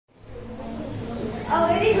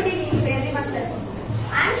very good evening to everyone present.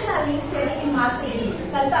 I am Shalini, studying in Master Degree.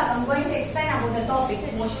 Kalpak, I am going to explain about the topic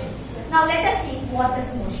motion. Now let us see what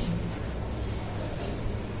is motion.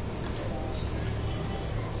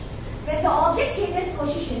 When the object changes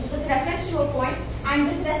position with reference to a point and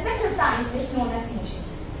with respect to time is known as motion.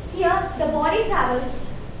 Here the body travels.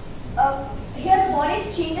 Here the body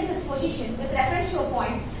changes its position with reference to a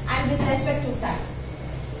point and with respect to time.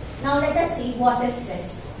 Now let us see what is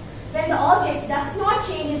rest. When the object does not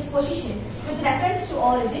change its position with reference to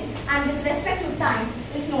origin and with respect to time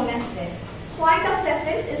is known as rest. Point of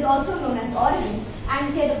reference is also known as origin,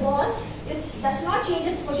 and here the ball does not change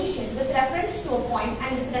its position with reference to a point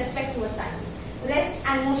and with respect to a time. Rest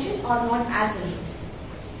and motion are not absolute.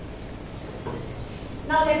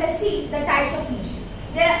 Now let us see the types of motion.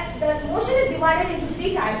 The motion is divided into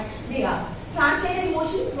three types. They are translatory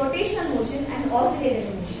motion, rotational motion and oscillatory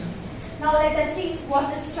motion. Now let us see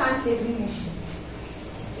what is translatory motion.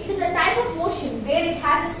 It is a type of motion where it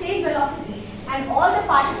has the same velocity and all the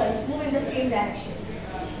particles move in the same direction.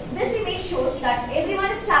 This image shows that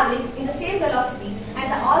everyone is traveling in the same velocity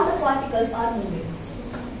and all the particles are moving.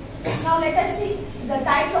 Now let us see the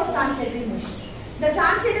types of translatory motion. The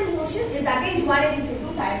translatory motion is again divided into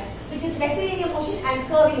two types, which is rectilinear motion and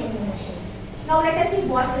curvilinear motion. Now let us see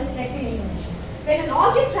what is rectilinear motion. When an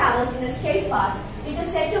object travels in a straight path, it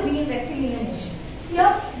is said to be in rectilinear motion.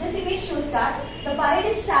 Here, this image shows that the parade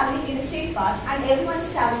is traveling in a straight path and everyone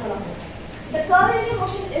is traveling along it. The curvilinear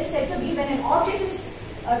motion is said to be when an object is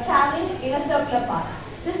traveling in a circular path.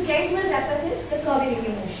 This gentleman represents the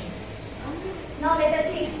curvilinear motion. Now let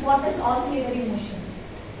us see what is oscillatory motion.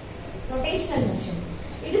 Rotational motion.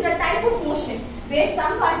 It is a type of motion where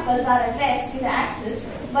some particles are at rest in the axis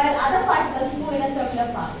while other particles move in a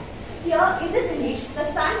circular path. Here in this image, the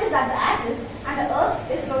sun is at the axis and the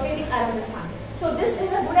earth is rotating around the sun. So this is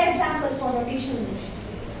a good example for rotational motion.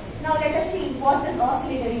 Now let us see what is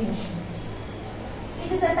oscillatory motion.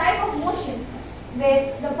 It is a type of motion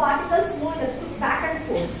where the particles move back and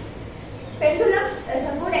forth. Pendulum is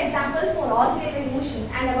a good example for oscillatory motion,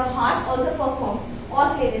 and our heart also performs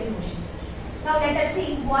oscillatory motion. Now let us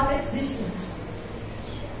see what is distance.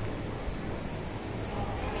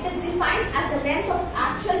 It is defined as the length of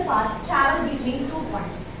actual path traveled between 2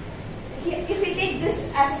 points. If we take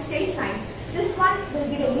this as a straight line, this one will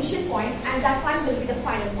be the initial point and that one will be the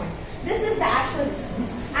final point. This is the actual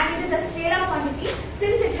distance, and it is a scalar quantity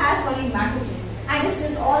since it has only magnitude, and it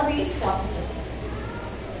is always positive.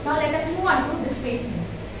 Now let us move on to displacement.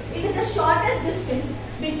 It is the shortest distance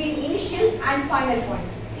between initial and final point.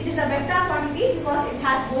 It is a vector quantity because it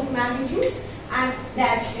has both magnitude and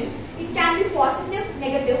direction. It can be positive,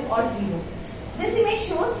 negative or zero. This image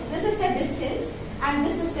shows this is the distance and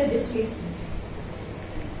this is the displacement.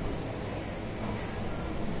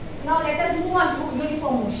 Now let us move on to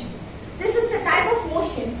uniform motion. This is the type of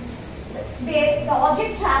motion where the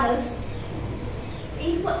object travels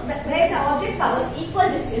where the object covers equal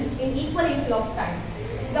distance in equal interval of time.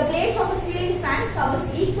 The blades of a ceiling fan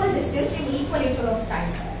covers equal distance in equal interval of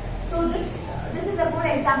time. So this is a good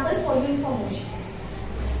example for uniform motion.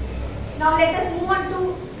 Now let us move on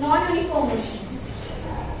to non-uniform motion.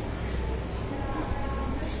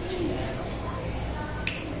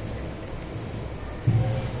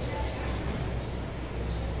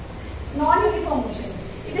 Non-uniform motion.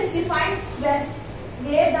 It is defined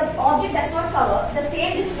where the object does not cover the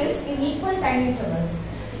same distance in equal time intervals.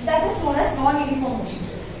 That is known as non-uniform motion.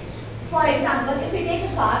 For example, if we take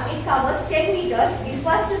a car, it covers 10 meters in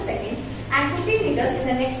first 2 seconds and 15 meters in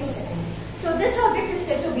the next 2 seconds. So this object is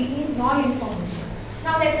said to be in non-uniform motion.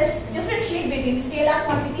 Now let us differentiate between scalar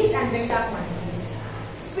quantities and vector quantities.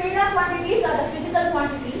 Scalar quantities are the physical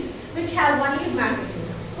quantities which have only magnitude.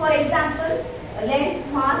 For example,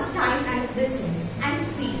 length, mass, time and distance and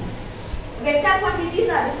speed. Vector quantities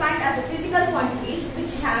are defined as the physical quantities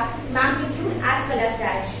which have magnitude as well as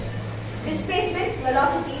direction. Displacement,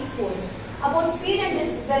 velocity, force. About speed and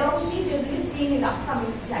velocity we will be seeing in the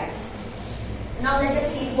upcoming slides. Now let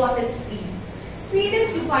us see what is speed. Speed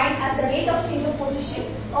is defined as the rate of change of position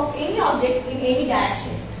of any object in any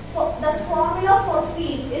direction. The formula for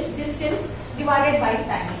speed is distance divided by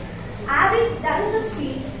time. That is the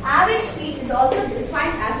speed. Average speed is also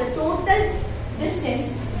defined as the total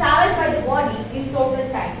distance traveled by the body in total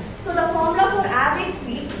time. So the formula for average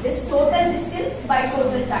speed is total distance by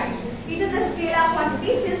total time. It is a scalar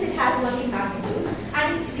quantity since it has only magnitude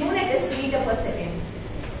and its unit is meter per second.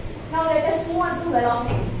 Now let us move on to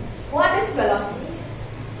velocity. What is velocity?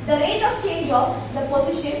 The rate of change of the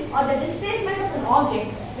position or the displacement of an object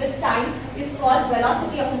with time is called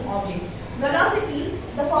velocity of an object. Velocity,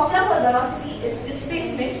 the formula for velocity is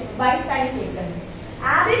displacement by time taken.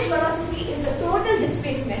 Average velocity is the total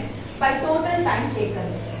displacement by total time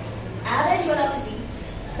taken. Average velocity,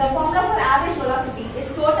 the formula for average velocity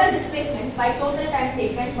is total displacement by total time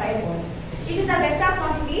taken by a body. It is a vector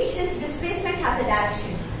quantity since displacement has a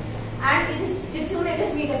direction and its unit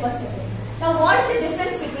is meter per second. Now what is the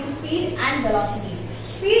difference between speed and velocity?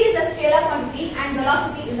 Speed is a scalar quantity and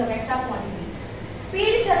velocity is a vector quantity. Speed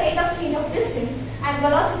is the rate of change of distance and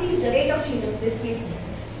velocity is the rate of change of displacement.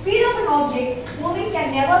 Speed of an object moving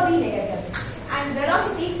can never be negative and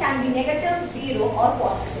velocity can be negative, 0 or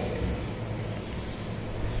positive.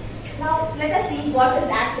 Now let us see what is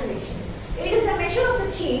acceleration. It is a measure of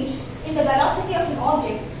the change in the velocity of an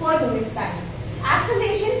object per unit time.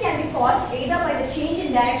 Acceleration can be caused either by the change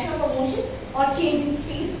in direction of a motion or change in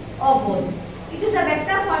speed or both. It is a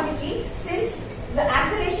vector quantity since the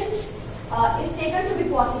acceleration is taken to be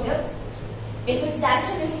positive if its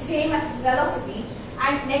direction is same as its velocity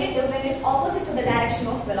and negative when it is opposite to the direction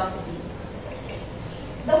of velocity.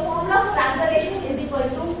 The formula for acceleration is equal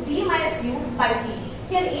to v minus u by t.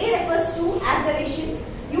 Here a refers to acceleration,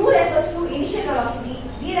 u refers to initial velocity,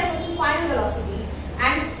 v refers to final velocity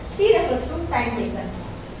and t refers to time taken.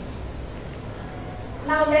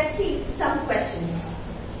 Now let's see some questions.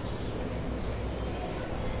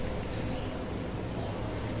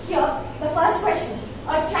 Here the first question.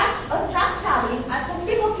 A truck traveling at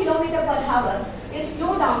 54 km per hour is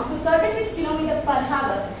slowed down to 36 km per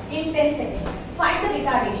hour in 10 seconds. Find the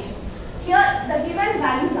retardation. Here the given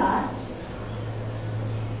values are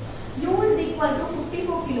u is equal to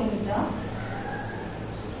 54 km,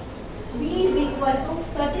 v is equal to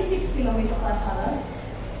 36 km per hour,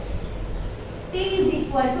 t is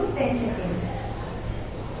equal to 10 seconds.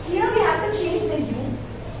 Here we have to change the u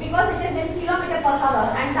because it is in km per hour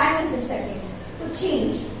and time is in seconds. To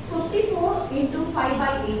change 54 into 5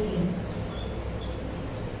 by 18.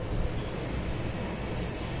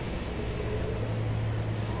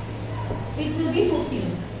 It will be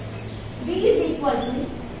 15. V is equal to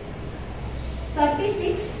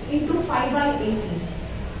 36 into 5 by 18.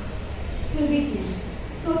 It will be 2.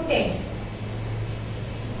 So 10.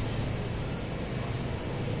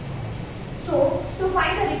 So to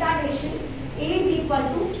find the retardation, A is equal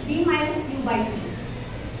to V minus U by T.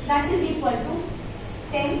 That is equal to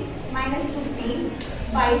 10 minus 15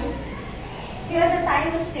 by, here the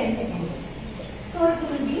time is 10 seconds. So it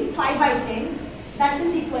will be 5 by 10, that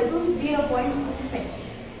is equal to 0.2 seconds.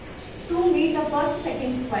 2 meter per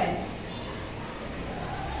second square.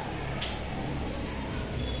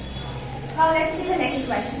 Now let's see the next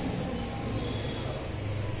question.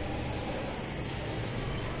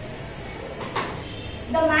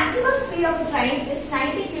 The maximum speed of a train is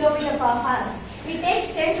 90 km per hour. It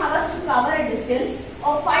takes 10 hours to cover a distance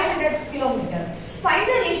of 500 km. Find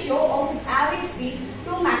the ratio of its average speed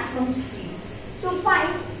to maximum speed. To find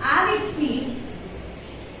average speed,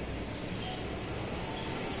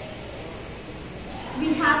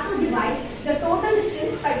 we have to divide the total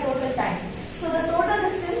distance by total time. So the total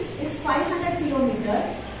distance is 500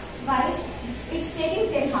 km by, it's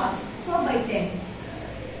taking 10 hours. So by 10,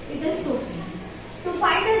 it is 50. To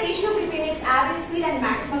find the ratio between its average speed and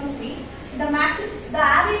maximum speed, the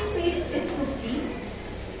average speed is 50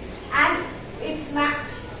 and its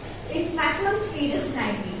maximum speed is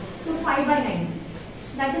 90. So 5 by 90.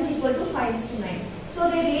 That is equal to 5:9. So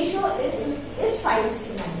the ratio is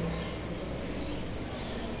 5:9.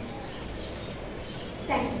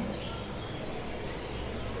 Thank you.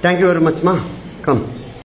 Thank you very much, ma. Come.